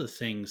 one of the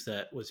things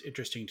that was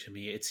interesting to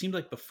me, it seemed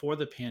like before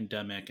the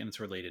pandemic, and it's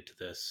related to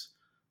this,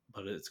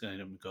 but it's going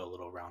to go a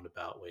little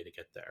roundabout way to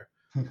get there,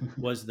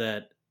 was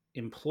that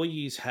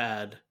employees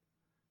had,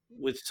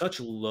 with such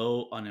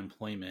low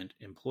unemployment,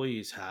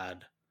 employees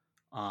had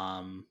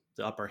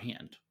the upper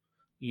hand.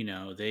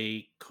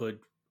 They could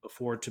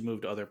afford to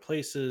move to other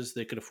places.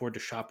 They could afford to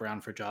shop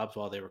around for jobs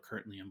while they were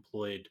currently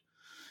employed.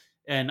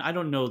 And I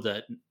don't know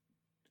that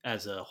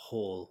as a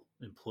whole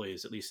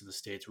employees, at least in the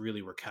States,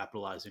 really were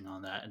capitalizing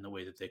on that in the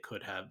way that they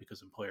could have,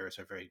 because employers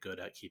are very good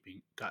at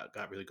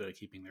got really good at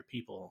keeping their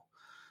people.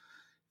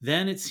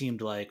 Then it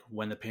seemed like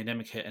when the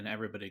pandemic hit and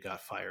everybody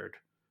got fired,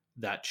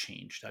 that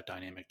changed, that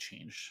dynamic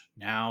changed.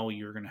 Now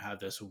you're going to have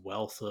this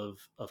wealth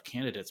of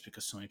candidates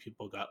because so many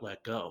people got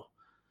let go.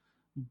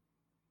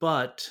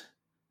 But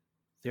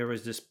there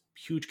was this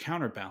huge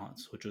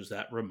counterbalance, which was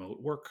that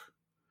remote work.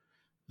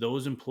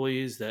 Those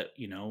employees that,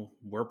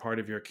 were part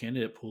of your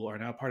candidate pool are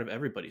now part of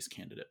everybody's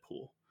candidate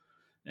pool.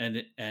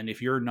 And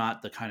if you're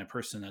not the kind of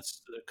person,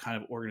 that's the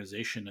kind of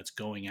organization that's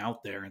going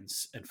out there and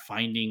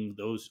finding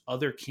those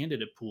other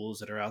candidate pools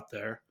that are out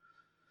there,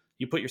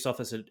 you put yourself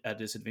at a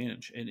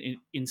disadvantage. And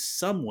in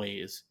some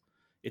ways,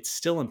 it's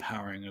still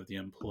empowering of the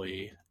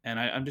employee. And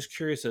I'm just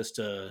curious as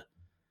to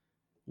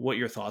what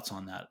your thoughts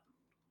on that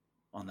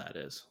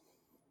is.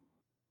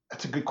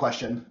 That's a good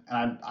question,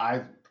 and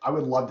I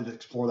would love to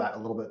explore that a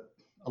little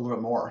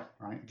bit more.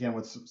 Right, again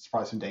with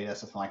probably some data,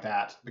 something like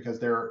that, because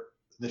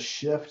the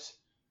shift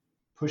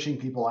pushing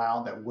people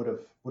out that would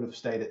have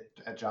stayed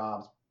at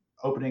jobs,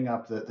 opening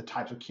up the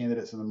types of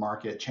candidates in the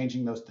market,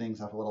 changing those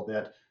things up a little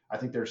bit. I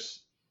think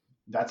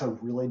that's a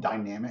really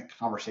dynamic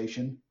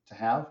conversation to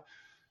have.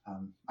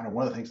 I know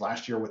one of the things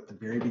last year with the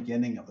very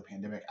beginning of the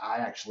pandemic, I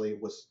actually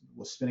was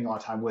spending a lot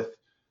of time with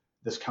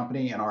this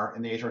company in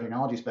the HR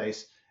technology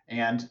space.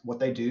 And what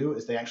they do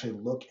is they actually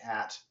look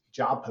at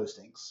job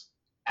postings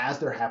as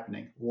they're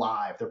happening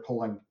live. They're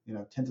pulling,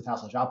 tens of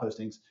thousands of job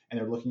postings, and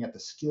they're looking at the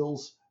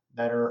skills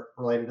that are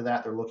related to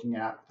that. They're looking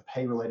at the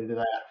pay related to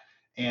that,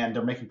 and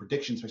they're making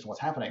predictions based on what's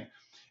happening.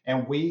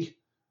 And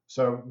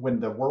so when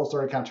the world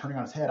started kind of turning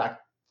on its head, I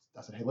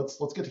said, hey, let's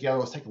get together.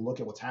 Let's take a look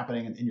at what's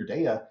happening in your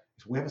data.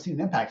 We haven't seen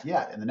an impact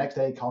yet. And the next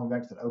day, he called me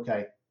back and said,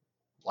 okay,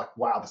 like,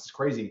 wow, this is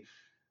crazy.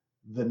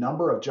 The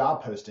number of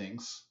job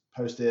postings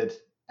posted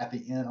at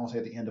the end, I'll say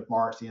at the end of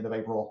March, the end of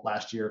April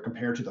last year,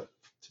 compared to the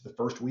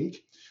first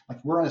week,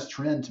 like we're on this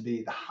trend to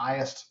be the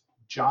highest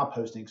job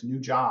postings, new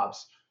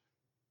jobs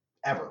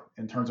ever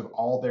in terms of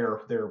all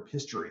their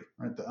history.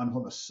 Right, the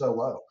unemployment was so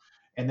low,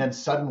 and then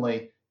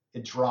suddenly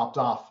it dropped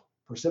off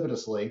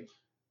precipitously,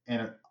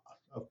 and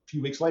a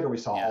few weeks later we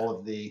saw all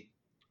of the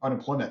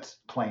unemployment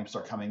claims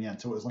start coming in.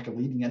 So it was like a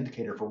leading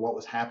indicator for what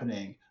was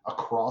happening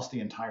across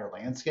the entire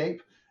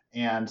landscape.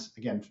 And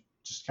again,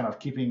 just kind of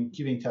keeping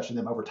in touch with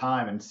them over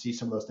time and see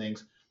some of those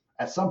things.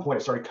 At some point,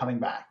 it started coming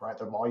back, right?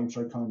 The volume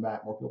started coming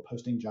back, more people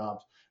posting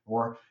jobs,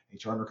 more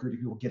HR and recruiting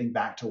people getting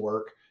back to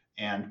work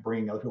and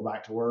bringing other people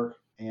back to work.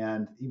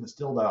 And even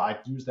still, though, I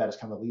use that as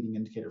kind of a leading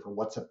indicator for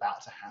what's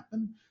about to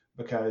happen,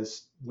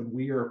 because when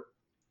we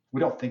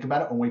don't think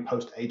about it when we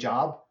post a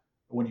job.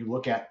 When you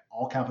look at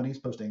all companies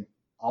posting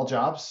all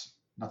jobs,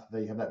 not that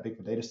they have that big of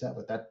a data set,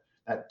 but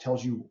that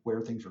tells you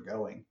where things are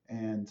going,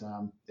 and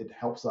it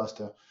helps us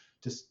to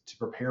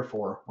prepare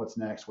for what's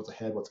next, what's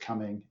ahead, what's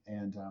coming.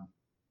 And I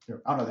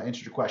don't know if that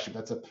answers your question,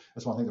 but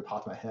that's one thing that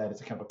popped in my head.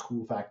 It's a kind of a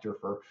cool factor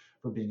for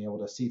being able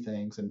to see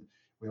things. And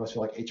we always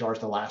feel like HR is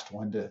the last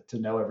one to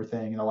know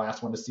everything and the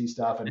last one to see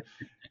stuff. And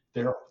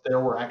there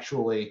were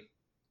actually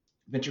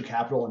venture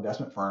capital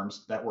investment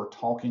firms that were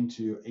talking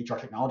to HR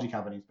technology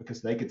companies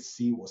because they could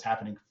see what was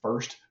happening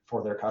first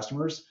for their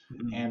customers,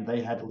 and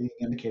they had leading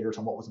indicators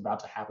on what was about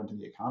to happen to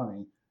the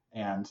economy.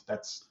 And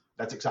that's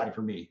exciting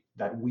for me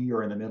that we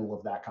are in the middle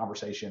of that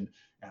conversation.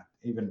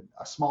 Even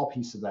a small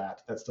piece of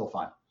that's still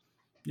fun.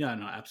 Yeah,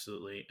 no,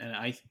 absolutely. And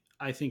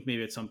I think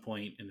maybe at some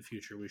point in the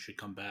future we should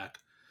come back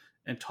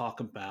and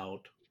talk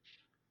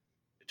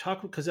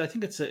because I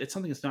think it's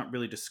something that's not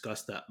really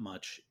discussed that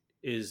much,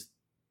 is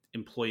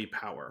employee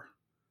power.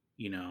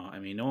 I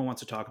mean, no one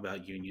wants to talk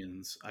about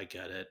unions. I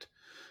get it.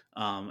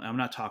 I'm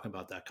not talking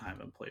about that kind of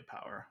employee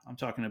power. I'm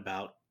talking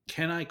about,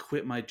 can I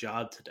quit my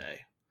job today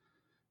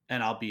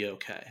and I'll be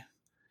okay?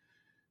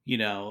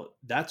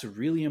 That's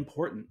really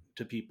important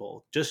to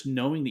people. Just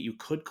knowing that you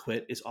could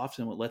quit is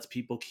often what lets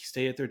people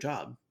stay at their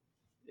job,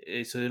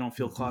 so they don't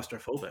feel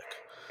claustrophobic.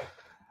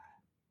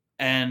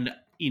 And,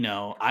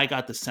 I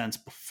got the sense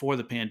before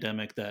the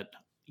pandemic that,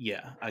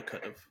 yeah, I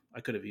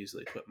could have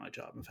easily quit my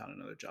job and found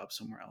another job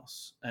somewhere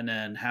else. And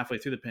then halfway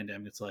through the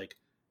pandemic, it's like,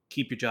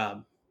 keep your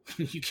job.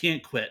 You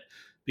can't quit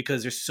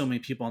because there's so many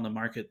people on the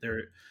market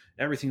there.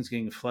 Everything's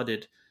getting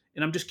flooded.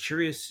 And I'm just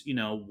curious,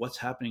 what's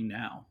happening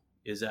now?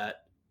 Is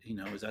that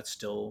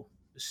still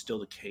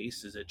the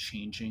case? Is it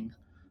changing?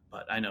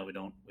 But I know we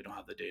don't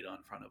have the data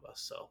in front of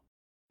us. So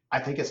I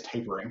think it's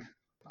tapering.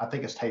 At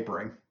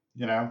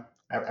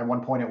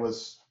one point it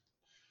was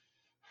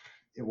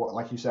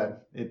like you said,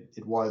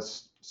 it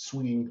was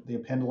swinging. The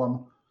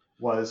pendulum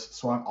was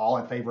swung all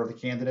in favor of the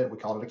candidate. We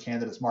called it a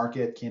candidate's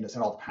market. Candidates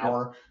had all the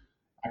power. Yep.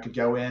 I could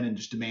go in and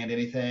just demand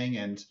anything,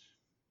 and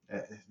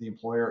the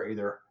employer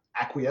either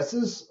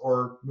acquiesces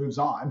or moves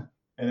on.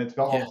 And it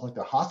felt almost like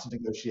the hostage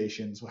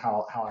negotiations.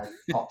 How I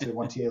talked to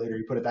one TA leader,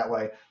 he put it that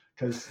way,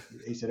 because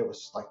he said it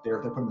was like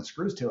they're putting the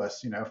screws to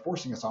us,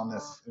 forcing us on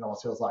this. It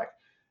almost feels like.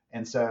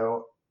 And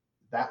so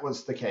that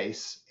was the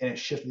case, and it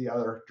shifted the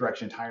other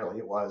direction entirely.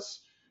 It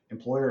was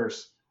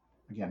employers,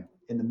 again,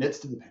 in the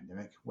midst of the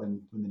pandemic,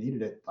 when they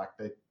needed it, like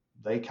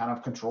they kind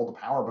of control the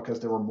power because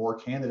there were more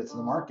candidates in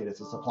the market.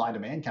 It's a supply and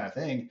demand kind of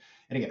thing.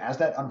 And again, as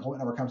that unemployment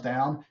number comes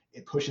down,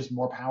 it pushes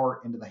more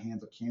power into the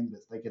hands of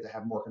candidates. They get to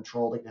have more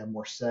control. They can have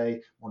more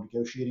say, more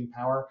negotiating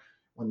power.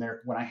 When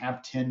I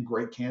have 10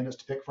 great candidates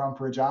to pick from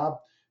for a job,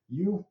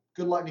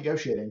 good luck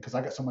negotiating, because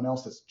I got someone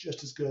else that's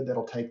just as good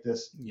that'll take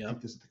this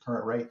at the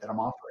current rate that I'm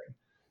offering.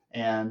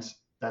 And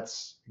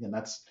that's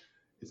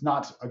it's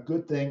not a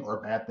good thing or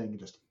a bad thing. It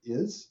just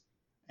is.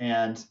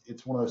 And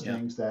it's one of those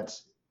things that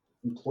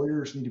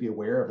employers need to be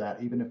aware of,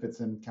 that even if it's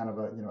in kind of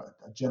a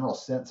general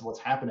sense of what's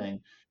happening,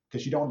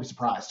 because you don't want to be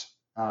surprised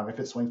if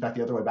it swings back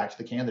the other way, back to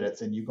the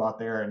candidates, and you go out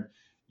there and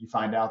you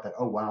find out that,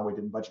 oh wow, we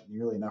didn't budget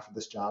nearly enough for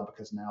this job,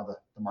 because now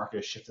the market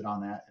has shifted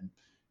on that, and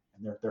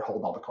they're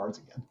holding all the cards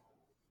again.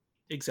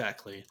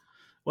 Exactly.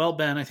 Well,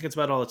 Ben, I think it's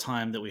about all the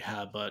time that we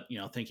have, but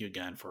thank you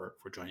again for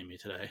joining me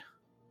today.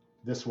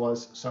 This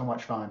was so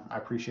much fun. I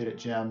appreciate it,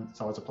 Jim. It's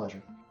always a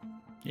pleasure.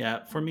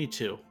 Yeah, for me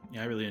too.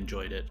 Yeah, I really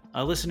enjoyed it.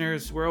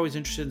 Listeners, we're always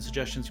interested in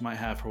suggestions you might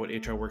have for what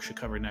HR Works should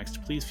cover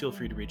next. Please feel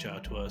free to reach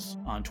out to us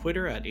on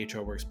Twitter at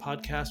HR Works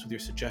Podcast with your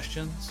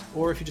suggestions,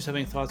 or if you just have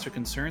any thoughts or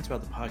concerns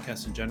about the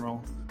podcast in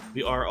general.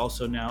 We are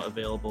also now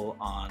available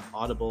on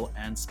Audible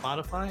and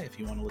Spotify if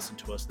you want to listen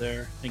to us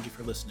there. Thank you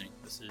for listening.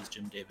 This is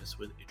Jim Davis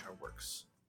with HR Works.